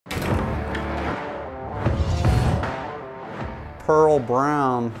pearl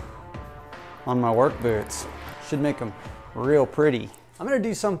brown on my work boots. Should make them real pretty. I'm gonna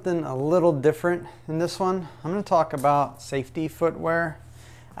do something a little different in this one. I'm gonna talk about safety footwear.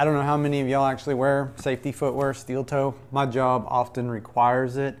 I don't know how many of y'all actually wear safety footwear, steel toe. My job often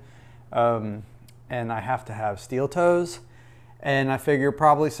requires it, and I have to have steel toes. And I figure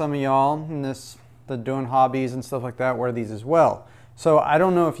probably some of y'all in this, doing hobbies and stuff like that, wear these as well. So I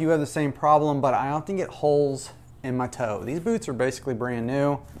don't know if you have the same problem, but I often get holes in my toe. These boots are basically brand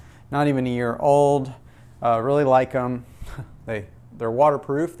new, not even a year old. Really like them. They're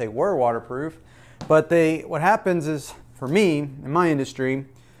waterproof. They were waterproof, but what happens is, for me, in my industry,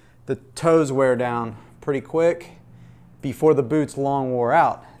 the toes wear down pretty quick before the boots long wore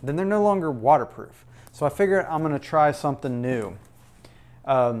out. Then they're no longer waterproof. So I figured I'm gonna try something new.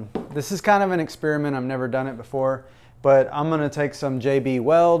 This is kind of an experiment. I've never done it before, but I'm gonna take some JB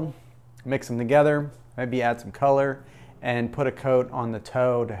Weld, mix them together, maybe add some color, and put a coat on the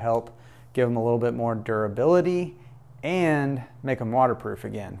toe to help give them a little bit more durability and make them waterproof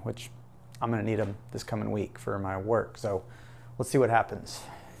again, which I'm gonna need them this coming week for my work. So let's see what happens.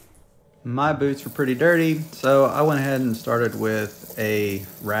 My boots were pretty dirty, so I went ahead and started with a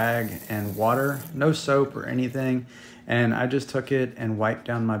rag and water, no soap or anything. And I just took it and wiped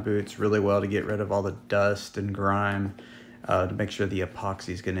down my boots really well to get rid of all the dust and grime, to make sure the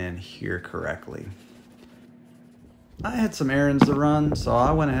epoxy's gonna adhere correctly. I had some errands to run, so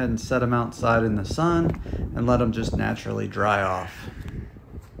I went ahead and set them outside in the sun and let them just naturally dry off.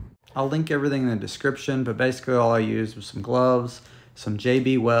 I'll link everything in the description, but basically all I used was some gloves, some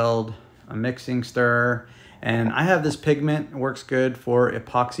JB Weld, a mixing stir, and I have this pigment. It works good for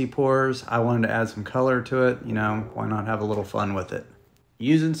epoxy pours. I wanted to add some color to it, you know, why not have a little fun with it.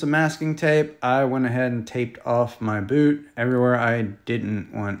 Using some masking tape, I went ahead and taped off my boot everywhere I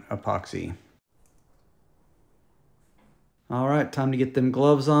didn't want epoxy. All right, time to get them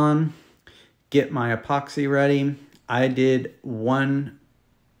gloves on, get my epoxy ready. I did 1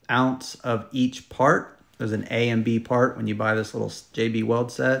 ounce of each part. There's an A and B part when you buy this little JB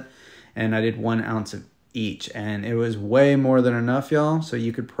Weld set, and I did 1 ounce of each, and it was way more than enough, y'all. So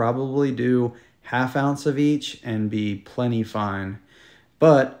you could probably do ½ ounce of each and be plenty fine.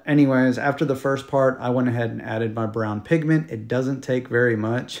 But anyways, after the first part, I went ahead and added my brown pigment. It doesn't take very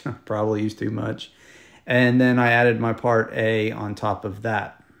much, probably used too much. And then I added my part A on top of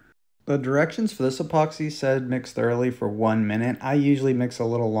that. The directions for this epoxy said mix thoroughly for 1 minute. I usually mix a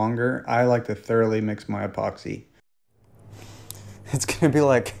little longer. I like to thoroughly mix my epoxy. It's gonna be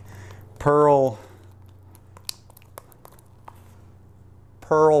like pearl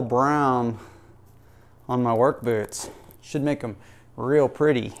brown on my work boots. Should make them real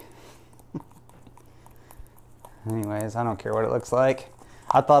pretty. Anyways, I don't care what it looks like.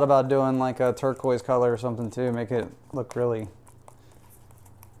 I thought about doing like a turquoise color or something too, make it look really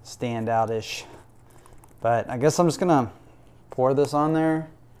stand out-ish. But I guess I'm just gonna pour this on there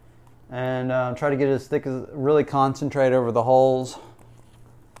and try to get it as thick as, really concentrate over the holes,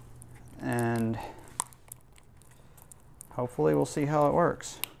 and hopefully we'll see how it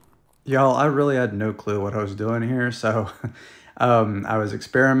works. Y'all, I really had no clue what I was doing here, so I was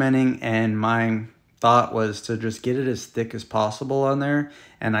experimenting, and my thought was to just get it as thick as possible on there,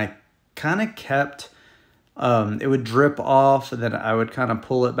 and I kind of kept, it would drip off, and then I would kind of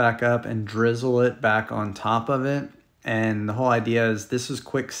pull it back up and drizzle it back on top of it. And the whole idea is this is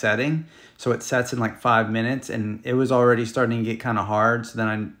quick setting, so it sets in like 5 minutes, and it was already starting to get kind of hard. So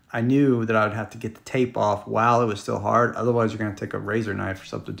then I knew that I would have to get the tape off while it was still hard. Otherwise, you're going to take a razor knife or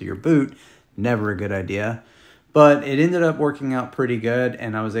something to your boot. Never a good idea. But it ended up working out pretty good,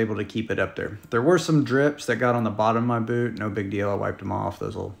 and I was able to keep it up there. There were some drips that got on the bottom of my boot. No big deal. I wiped them off.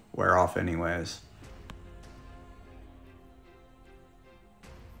 Those will wear off anyways.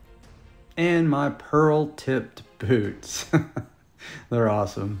 And my pearl-tipped boots. They're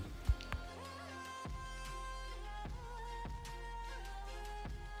awesome.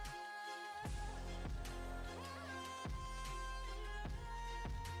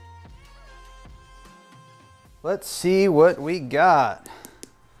 Let's see what we got.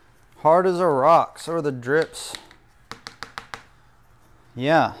 Hard as a rock. So are the drips.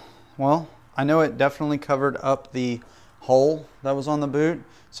 Yeah, well, I know it definitely covered up the hole that was on the boot,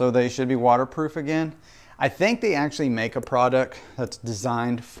 so they should be waterproof again. I think they actually make a product that's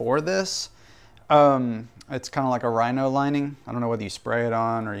designed for this. It's kind of like a rhino lining. I don't know whether you spray it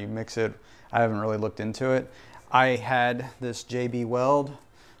on or you mix it. I haven't really looked into it. I had this JB Weld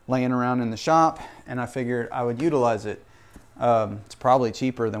laying around in the shop, and I figured I would utilize it. It's probably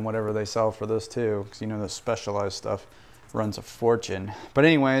cheaper than whatever they sell for this too, because you know, the specialized stuff. runs a fortune. But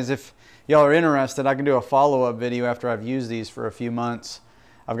anyways, if y'all are interested, I can do a follow-up video after I've used these for a few months.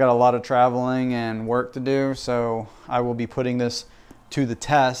 I've got a lot of traveling and work to do, so I will be putting this to the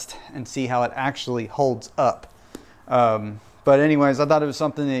test and see how it actually holds up. But anyways, I thought it was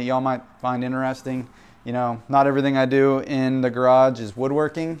something that y'all might find interesting. You know, not everything I do in the garage is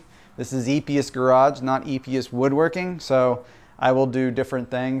woodworking. This is EPS Garage, not EPS Woodworking. So I will do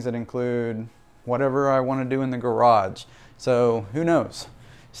different things that include whatever I want to do in the garage. So who knows?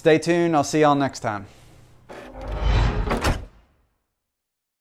 Stay tuned. I'll see y'all next time.